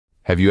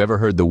Have you ever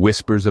heard the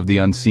whispers of the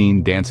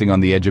unseen dancing on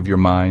the edge of your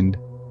mind?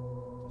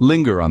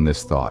 Linger on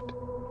this thought.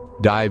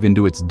 Dive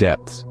into its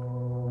depths.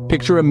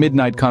 Picture a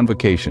midnight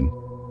convocation,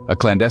 a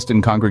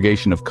clandestine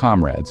congregation of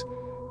comrades,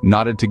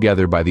 knotted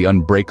together by the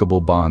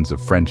unbreakable bonds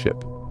of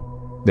friendship.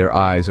 Their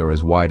eyes are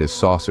as wide as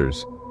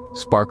saucers,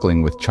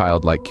 sparkling with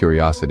childlike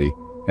curiosity,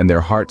 and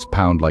their hearts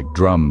pound like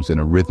drums in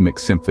a rhythmic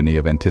symphony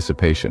of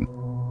anticipation.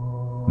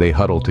 They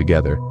huddle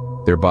together,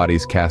 their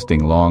bodies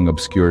casting long,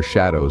 obscure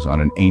shadows on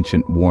an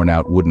ancient,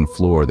 worn-out wooden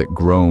floor that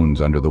groans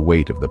under the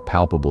weight of the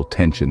palpable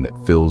tension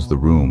that fills the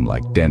room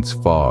like dense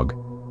fog.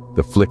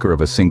 The flicker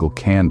of a single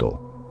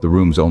candle, the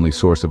room's only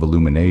source of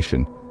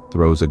illumination,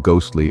 throws a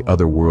ghostly,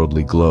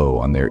 otherworldly glow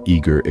on their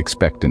eager,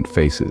 expectant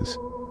faces.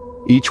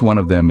 Each one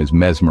of them is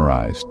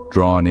mesmerized,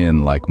 drawn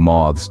in like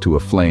moths to a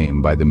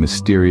flame by the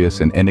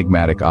mysterious and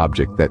enigmatic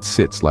object that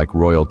sits like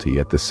royalty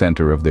at the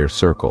center of their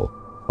circle,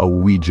 a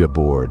Ouija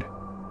board.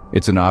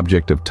 It's an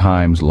object of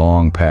times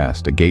long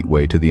past, a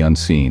gateway to the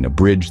unseen, a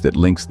bridge that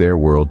links their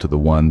world to the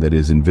one that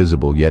is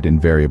invisible yet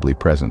invariably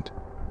present.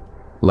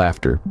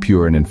 Laughter,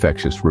 pure and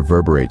infectious,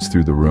 reverberates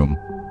through the room,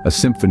 a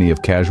symphony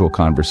of casual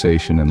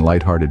conversation and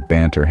light-hearted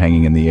banter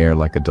hanging in the air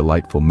like a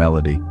delightful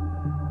melody.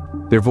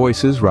 Their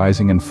voices,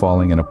 rising and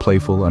falling in a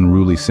playful,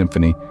 unruly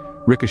symphony,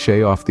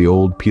 ricochet off the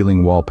old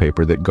peeling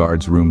wallpaper that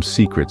guards room's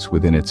secrets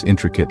within its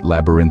intricate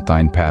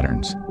labyrinthine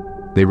patterns.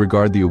 They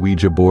regard the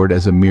Ouija board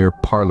as a mere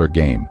parlor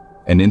game,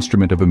 an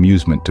instrument of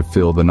amusement to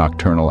fill the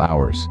nocturnal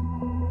hours.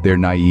 Their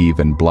naive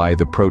and blithe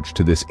approach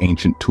to this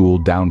ancient tool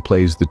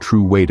downplays the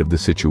true weight of the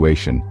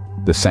situation,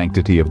 the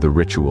sanctity of the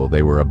ritual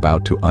they were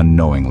about to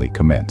unknowingly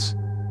commence.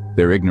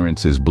 Their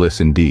ignorance is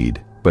bliss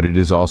indeed, but it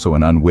is also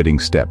an unwitting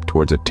step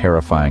towards a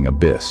terrifying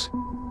abyss.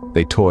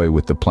 They toy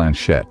with the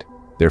planchette,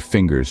 their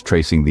fingers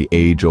tracing the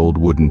age-old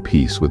wooden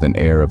piece with an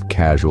air of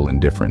casual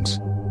indifference.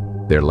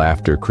 Their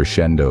laughter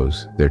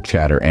crescendos, their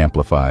chatter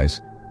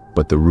amplifies,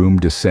 but the room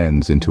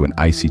descends into an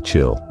icy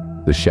chill,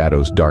 the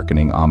shadows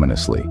darkening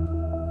ominously.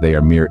 They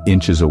are mere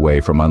inches away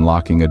from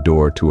unlocking a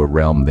door to a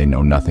realm they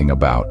know nothing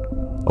about,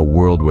 a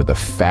world where the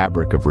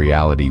fabric of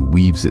reality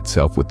weaves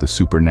itself with the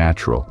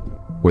supernatural,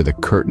 where the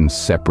curtain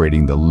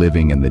separating the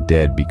living and the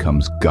dead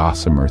becomes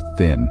gossamer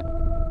thin.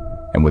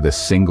 And with a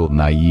single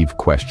naive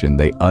question,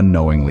 they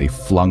unknowingly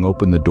flung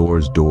open the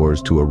doors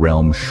to a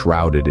realm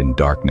shrouded in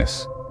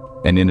darkness.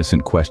 An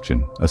innocent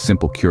question, a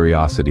simple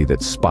curiosity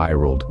that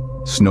spiraled,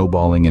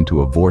 snowballing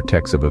into a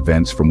vortex of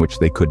events from which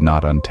they could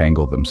not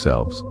untangle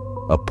themselves.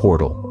 A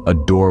portal, a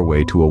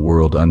doorway to a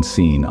world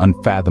unseen,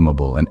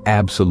 unfathomable, and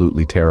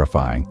absolutely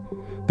terrifying.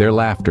 Their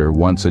laughter,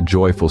 once a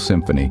joyful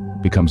symphony,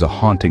 becomes a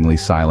hauntingly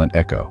silent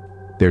echo.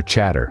 Their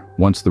chatter,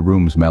 once the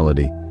room's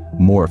melody,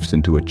 morphs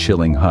into a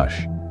chilling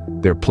hush.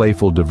 Their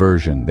playful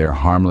diversion, their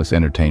harmless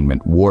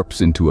entertainment,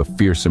 warps into a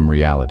fearsome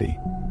reality.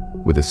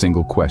 With a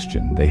single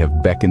question, they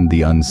have beckoned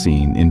the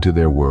unseen into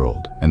their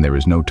world, and there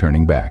is no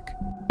turning back.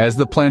 As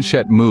the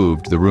planchette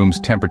moved, the room's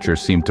temperature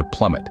seemed to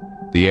plummet,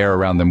 the air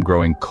around them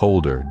growing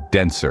colder,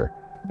 denser,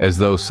 as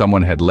though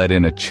someone had let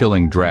in a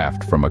chilling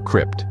draft from a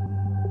crypt.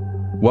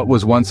 What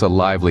was once a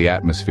lively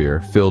atmosphere,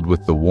 filled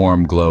with the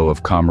warm glow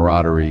of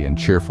camaraderie and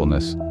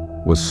cheerfulness,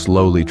 was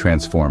slowly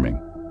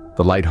transforming.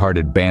 The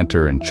light-hearted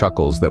banter and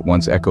chuckles that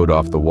once echoed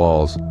off the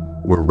walls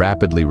were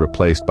rapidly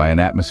replaced by an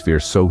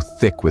atmosphere so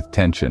thick with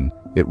tension,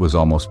 it was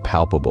almost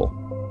palpable.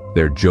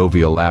 Their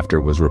jovial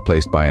laughter was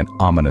replaced by an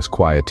ominous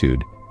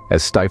quietude,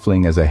 as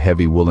stifling as a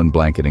heavy woolen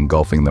blanket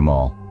engulfing them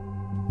all.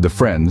 The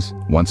friends,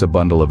 once a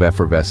bundle of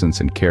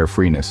effervescence and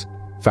carefreeness,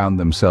 found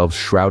themselves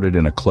shrouded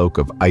in a cloak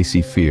of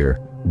icy fear,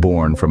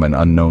 born from an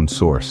unknown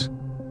source.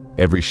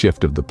 Every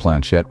shift of the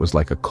planchette was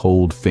like a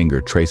cold finger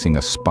tracing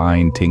a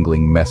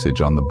spine-tingling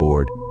message on the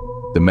board.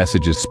 The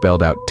messages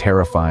spelled out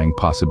terrifying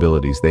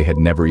possibilities they had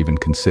never even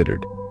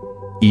considered.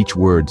 Each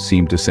word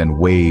seemed to send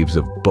waves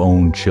of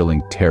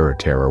bone-chilling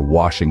terror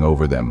washing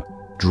over them,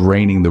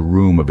 draining the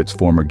room of its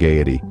former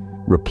gaiety,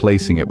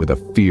 replacing it with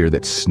a fear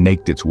that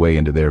snaked its way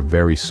into their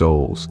very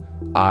souls.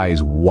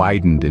 Eyes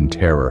widened in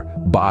terror,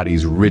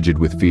 bodies rigid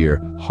with fear,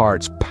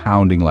 hearts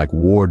pounding like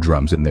war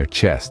drums in their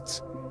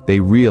chests. They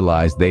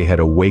realized they had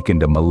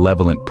awakened a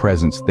malevolent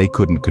presence they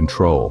couldn't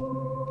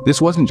control.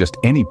 This wasn't just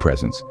any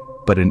presence,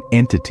 but an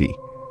entity,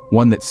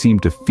 one that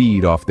seemed to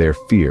feed off their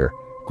fear,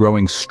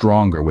 growing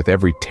stronger with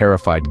every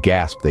terrified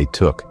gasp they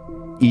took.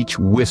 Each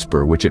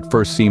whisper, which at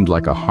first seemed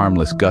like a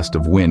harmless gust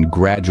of wind,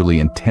 gradually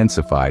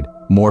intensified,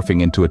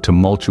 morphing into a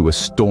tumultuous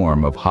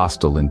storm of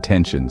hostile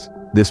intentions.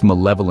 This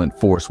malevolent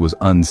force was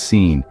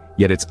unseen,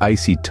 yet its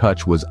icy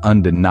touch was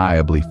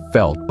undeniably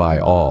felt by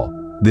all.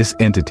 This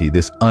entity,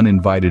 this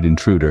uninvited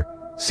intruder,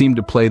 seemed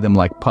to play them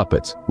like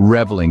puppets,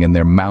 reveling in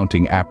their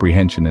mounting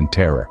apprehension and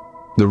terror.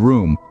 The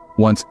room,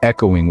 once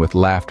echoing with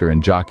laughter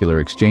and jocular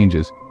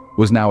exchanges,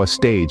 was now a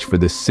stage for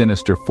this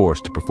sinister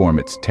force to perform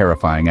its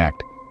terrifying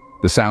act.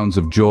 The sounds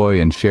of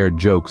joy and shared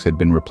jokes had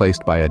been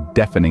replaced by a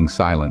deafening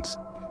silence,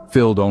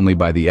 filled only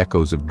by the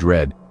echoes of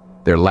dread.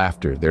 Their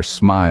laughter, their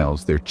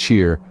smiles, their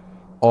cheer,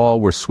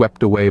 all were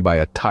swept away by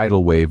a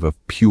tidal wave of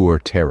pure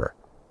terror.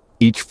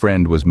 Each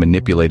friend was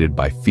manipulated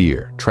by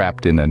fear,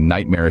 trapped in a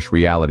nightmarish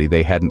reality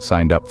they hadn't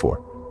signed up for.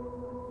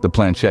 The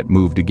planchette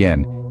moved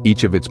again,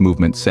 each of its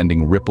movements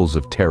sending ripples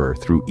of terror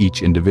through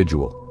each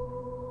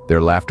individual.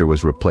 Their laughter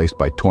was replaced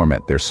by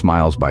torment, their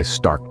smiles by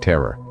stark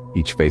terror.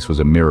 Each face was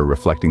a mirror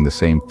reflecting the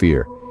same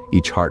fear.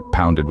 Each heart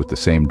pounded with the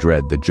same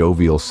dread. The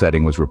jovial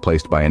setting was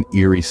replaced by an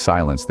eerie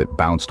silence that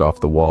bounced off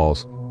the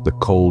walls, the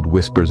cold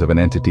whispers of an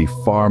entity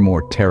far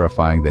more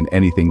terrifying than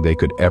anything they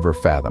could ever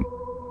fathom.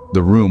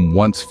 The room,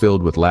 once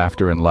filled with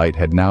laughter and light,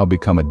 had now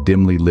become a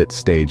dimly lit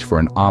stage for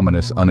an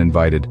ominous,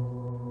 uninvited.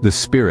 The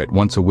spirit,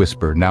 once a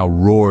whisper, now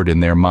roared in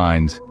their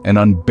minds, an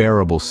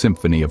unbearable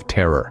symphony of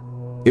terror.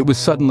 It was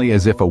suddenly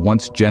as if a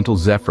once gentle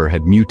zephyr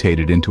had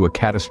mutated into a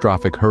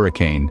catastrophic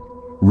hurricane,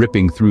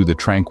 ripping through the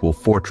tranquil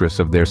fortress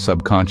of their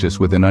subconscious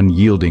with an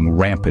unyielding,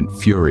 rampant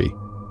fury.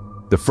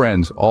 The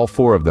friends, all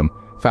four of them,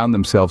 found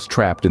themselves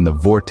trapped in the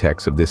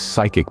vortex of this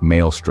psychic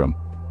maelstrom,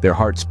 their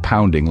hearts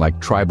pounding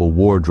like tribal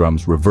war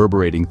drums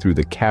reverberating through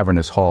the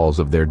cavernous halls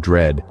of their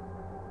dread.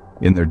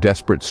 In their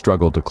desperate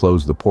struggle to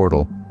close the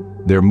portal,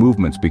 their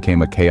movements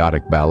became a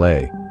chaotic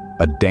ballet,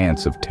 a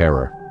dance of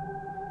terror.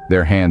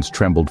 Their hands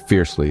trembled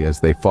fiercely as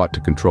they fought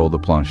to control the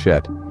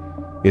planchette,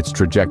 its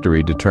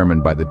trajectory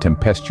determined by the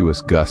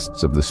tempestuous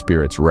gusts of the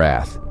spirit's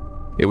wrath.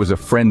 It was a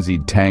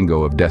frenzied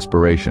tango of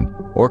desperation,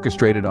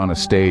 orchestrated on a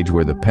stage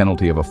where the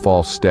penalty of a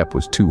false step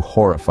was too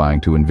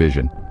horrifying to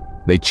envision.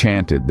 They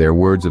chanted, their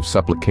words of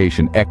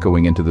supplication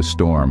echoing into the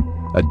storm,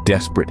 a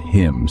desperate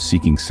hymn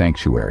seeking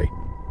sanctuary.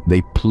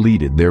 They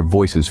pleaded, their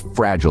voices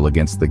fragile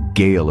against the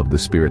gale of the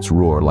spirit's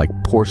roar, like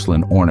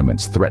porcelain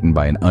ornaments threatened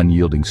by an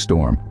unyielding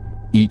storm.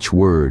 Each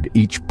word,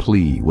 each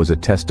plea was a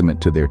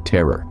testament to their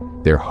terror,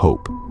 their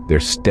hope, their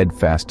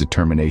steadfast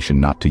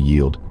determination not to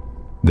yield.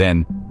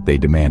 Then they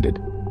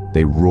demanded.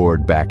 They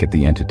roared back at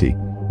the entity,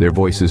 their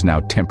voices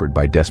now tempered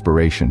by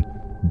desperation,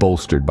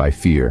 bolstered by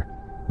fear.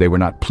 They were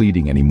not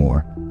pleading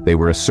anymore. They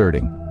were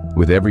asserting.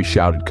 With every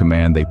shouted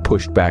command, they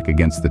pushed back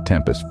against the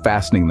tempest,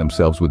 fastening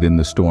themselves within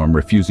the storm,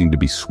 refusing to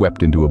be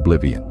swept into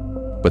oblivion.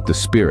 But the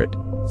spirit,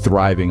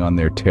 thriving on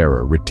their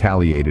terror,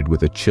 retaliated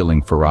with a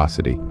chilling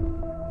ferocity.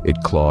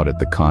 It clawed at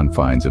the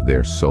confines of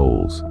their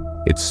souls,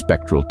 its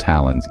spectral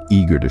talons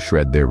eager to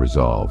shred their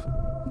resolve,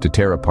 to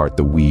tear apart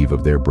the weave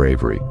of their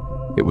bravery.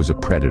 It was a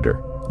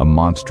predator, a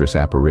monstrous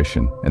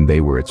apparition, and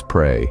they were its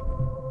prey.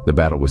 The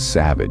battle was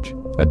savage,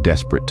 a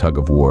desperate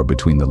tug-of-war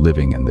between the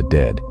living and the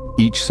dead,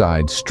 each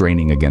side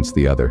straining against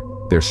the other,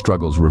 their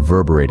struggles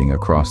reverberating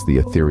across the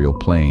ethereal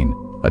plane,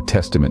 a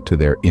testament to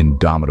their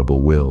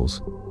indomitable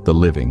wills. The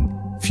living,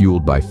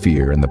 fueled by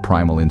fear and the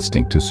primal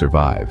instinct to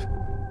survive.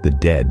 The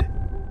dead,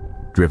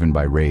 driven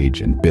by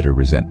rage and bitter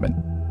resentment.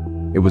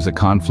 It was a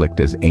conflict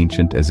as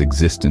ancient as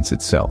existence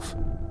itself,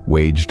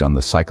 waged on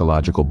the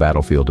psychological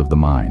battlefield of the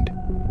mind.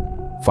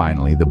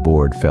 Finally, the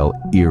board fell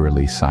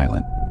eerily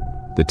silent.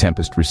 The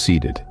tempest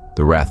receded,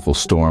 the wrathful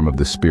storm of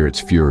the spirit's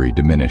fury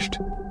diminished,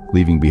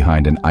 leaving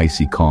behind an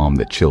icy calm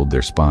that chilled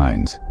their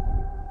spines.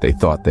 They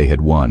thought they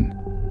had won,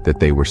 that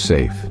they were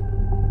safe.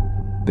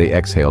 They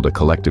exhaled a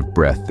collective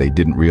breath they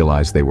didn't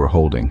realize they were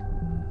holding.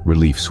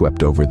 Relief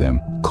swept over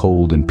them,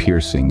 cold and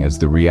piercing as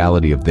the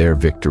reality of their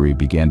victory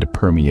began to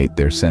permeate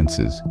their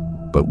senses.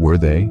 But were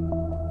they?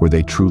 Were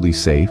they truly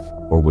safe,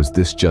 or was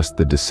this just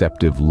the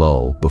deceptive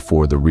lull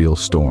before the real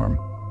storm?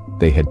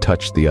 They had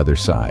touched the other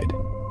side.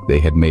 They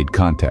had made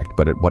contact,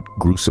 but at what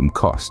gruesome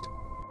cost?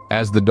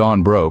 As the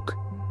dawn broke,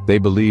 they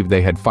believed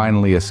they had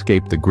finally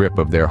escaped the grip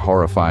of their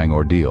horrifying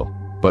ordeal.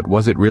 But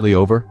was it really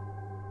over?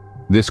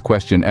 This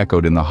question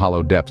echoed in the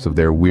hollow depths of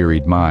their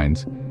wearied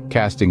minds,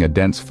 casting a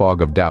dense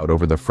fog of doubt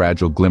over the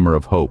fragile glimmer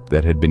of hope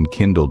that had been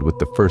kindled with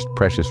the first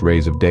precious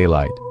rays of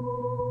daylight.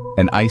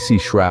 An icy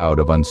shroud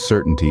of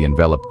uncertainty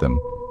enveloped them,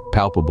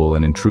 palpable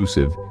and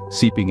intrusive,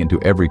 seeping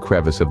into every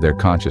crevice of their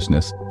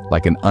consciousness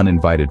like an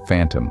uninvited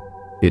phantom.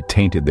 It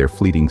tainted their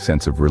fleeting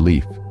sense of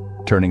relief,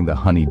 turning the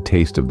honeyed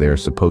taste of their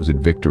supposed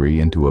victory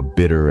into a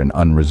bitter and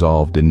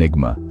unresolved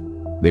enigma.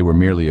 They were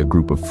merely a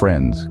group of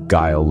friends,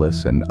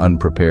 guileless and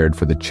unprepared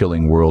for the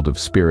chilling world of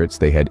spirits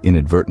they had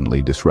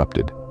inadvertently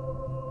disrupted.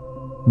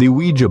 The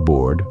Ouija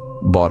board,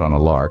 bought on a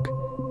lark,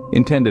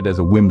 intended as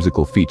a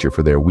whimsical feature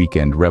for their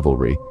weekend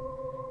revelry,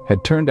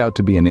 had turned out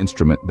to be an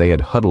instrument they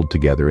had huddled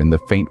together in the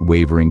faint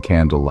wavering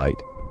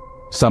candlelight,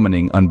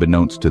 summoning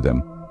unbeknownst to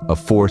them a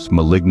force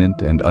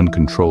malignant and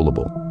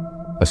uncontrollable,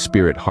 a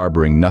spirit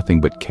harboring nothing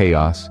but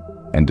chaos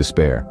and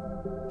despair.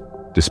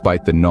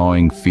 Despite the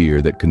gnawing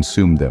fear that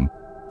consumed them,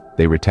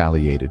 they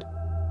retaliated.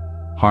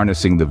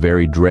 Harnessing the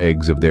very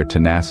dregs of their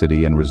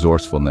tenacity and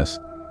resourcefulness,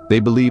 they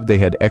believed they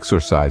had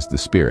exorcised the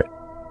spirit.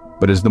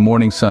 But as the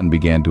morning sun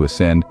began to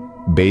ascend,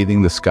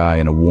 bathing the sky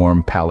in a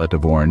warm palette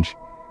of orange,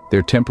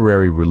 their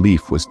temporary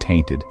relief was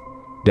tainted.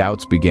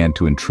 Doubts began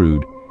to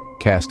intrude,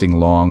 casting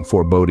long,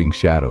 foreboding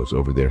shadows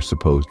over their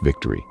supposed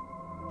victory.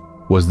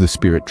 Was the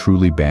spirit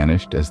truly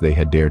banished as they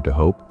had dared to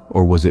hope,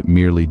 or was it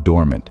merely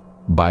dormant,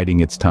 biding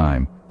its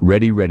time,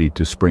 ready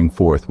to spring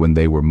forth when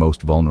they were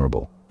most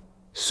vulnerable?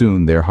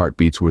 Soon their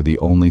heartbeats were the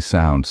only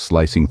sound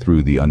slicing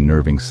through the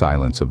unnerving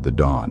silence of the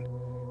dawn.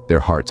 their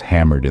hearts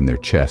hammered in their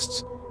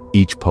chests,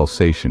 each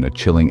pulsation a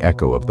chilling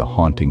echo of the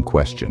haunting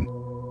question.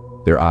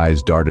 Their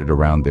eyes darted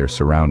around their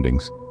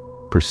surroundings,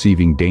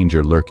 perceiving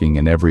danger lurking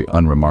in every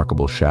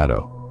unremarkable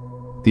shadow.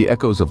 The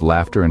echoes of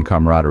laughter and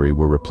camaraderie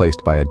were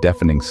replaced by a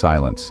deafening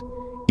silence,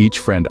 each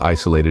friend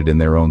isolated in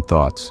their own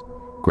thoughts,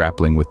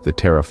 grappling with the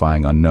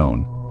terrifying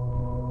unknown.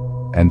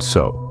 And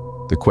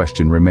so, the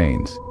question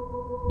remains,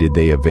 did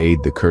they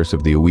evade the curse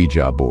of the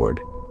Ouija board,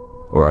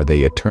 or are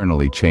they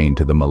eternally chained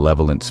to the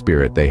malevolent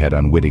spirit they had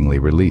unwittingly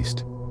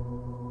released?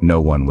 No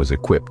one was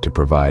equipped to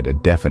provide a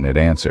definite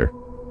answer.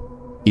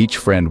 Each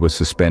friend was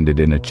suspended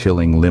in a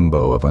chilling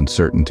limbo of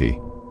uncertainty,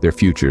 their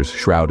futures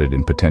shrouded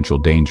in potential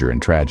danger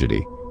and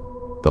tragedy.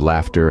 The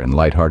laughter and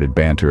lighthearted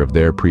banter of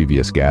their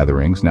previous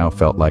gatherings now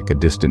felt like a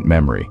distant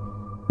memory,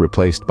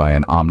 replaced by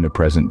an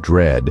omnipresent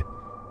dread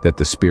that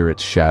the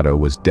spirit's shadow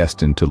was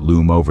destined to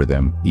loom over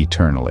them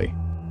eternally.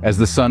 As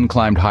the sun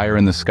climbed higher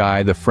in the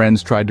sky, the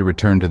friends tried to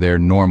return to their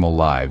normal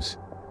lives.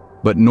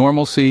 But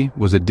normalcy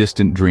was a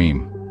distant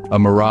dream, a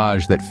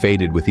mirage that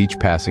faded with each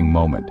passing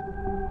moment.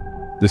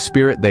 The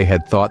spirit they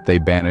had thought they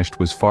banished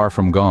was far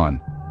from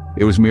gone.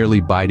 It was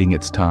merely biding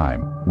its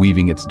time,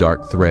 weaving its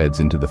dark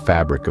threads into the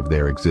fabric of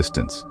their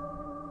existence.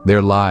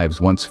 Their lives,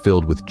 once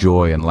filled with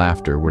joy and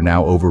laughter, were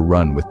now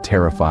overrun with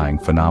terrifying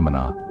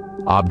phenomena.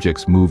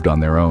 Objects moved on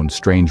their own,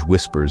 strange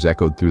whispers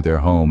echoed through their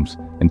homes,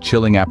 and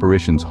chilling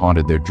apparitions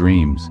haunted their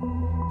dreams.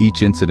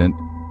 Each incident,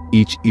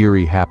 each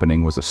eerie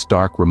happening was a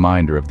stark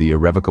reminder of the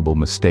irrevocable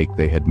mistake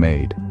they had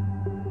made.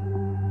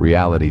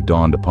 Reality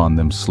dawned upon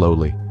them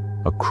slowly,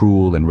 a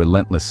cruel and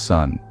relentless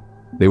sun.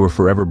 They were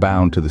forever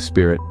bound to the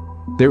spirit.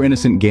 Their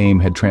innocent game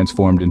had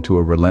transformed into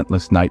a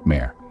relentless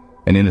nightmare,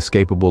 an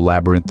inescapable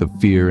labyrinth of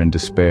fear and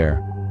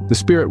despair. The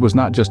spirit was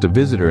not just a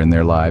visitor in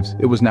their lives,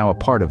 it was now a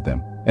part of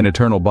them, an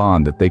eternal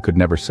bond that they could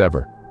never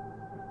sever.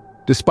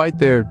 Despite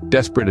their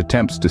desperate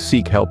attempts to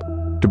seek help,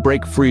 to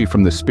break free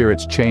from the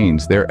spirit's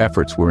chains, their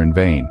efforts were in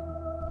vain.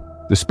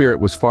 The spirit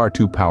was far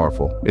too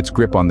powerful, its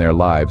grip on their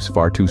lives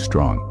far too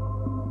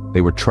strong.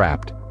 They were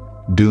trapped,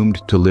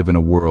 doomed to live in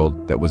a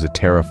world that was a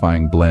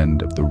terrifying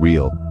blend of the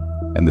real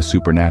and the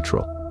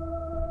supernatural.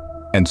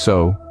 And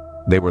so,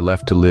 they were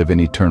left to live in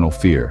eternal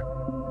fear,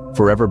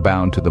 forever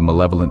bound to the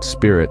malevolent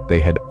spirit they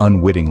had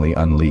unwittingly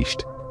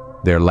unleashed.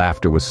 Their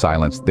laughter was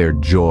silenced, their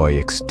joy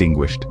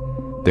extinguished.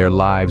 Their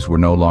lives were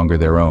no longer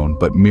their own,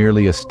 but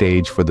merely a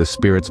stage for the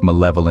spirit's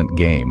malevolent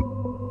game.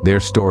 Their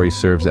story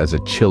serves as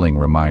a chilling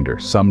reminder.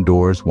 Some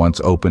doors,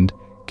 once opened,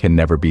 can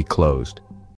never be closed.